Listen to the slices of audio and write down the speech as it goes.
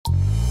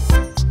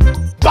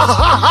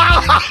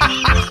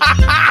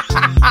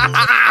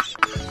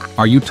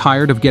Are you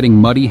tired of getting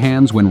muddy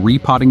hands when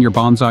repotting your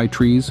bonsai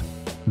trees?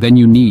 Then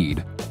you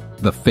need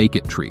the Fake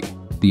It tree,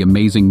 the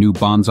amazing new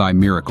bonsai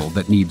miracle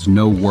that needs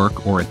no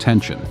work or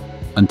attention.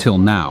 Until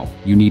now,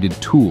 you needed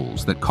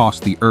tools that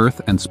cost the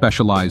earth and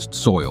specialized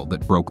soil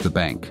that broke the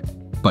bank.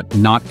 But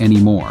not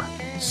anymore.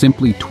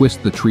 Simply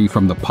twist the tree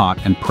from the pot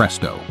and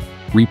presto.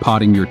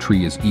 Repotting your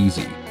tree is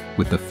easy.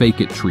 With the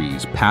Fake It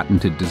tree's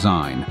patented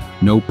design,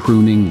 no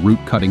pruning, root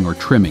cutting, or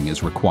trimming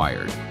is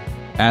required.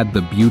 Add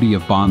the beauty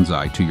of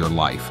bonsai to your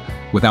life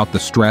without the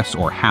stress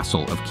or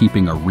hassle of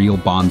keeping a real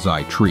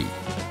bonsai tree.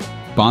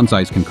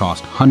 Bonsais can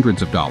cost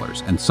hundreds of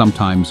dollars and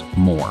sometimes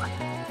more.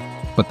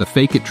 But the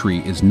Fake It tree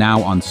is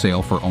now on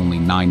sale for only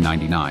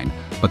 $9.99,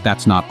 but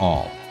that's not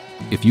all.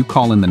 If you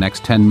call in the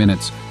next 10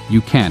 minutes,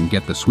 you can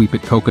get the Sweep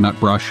It coconut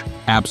brush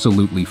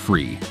absolutely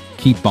free.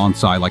 Keep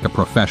bonsai like a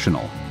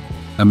professional.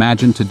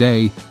 Imagine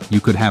today, you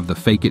could have the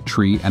Fake It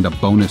tree and a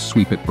bonus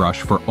Sweep It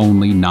brush for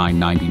only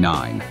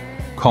 $9.99.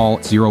 Call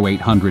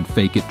 0800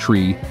 Fake It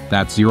tree.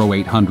 That's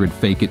 0800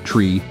 Fake It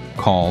tree.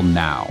 Call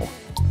now.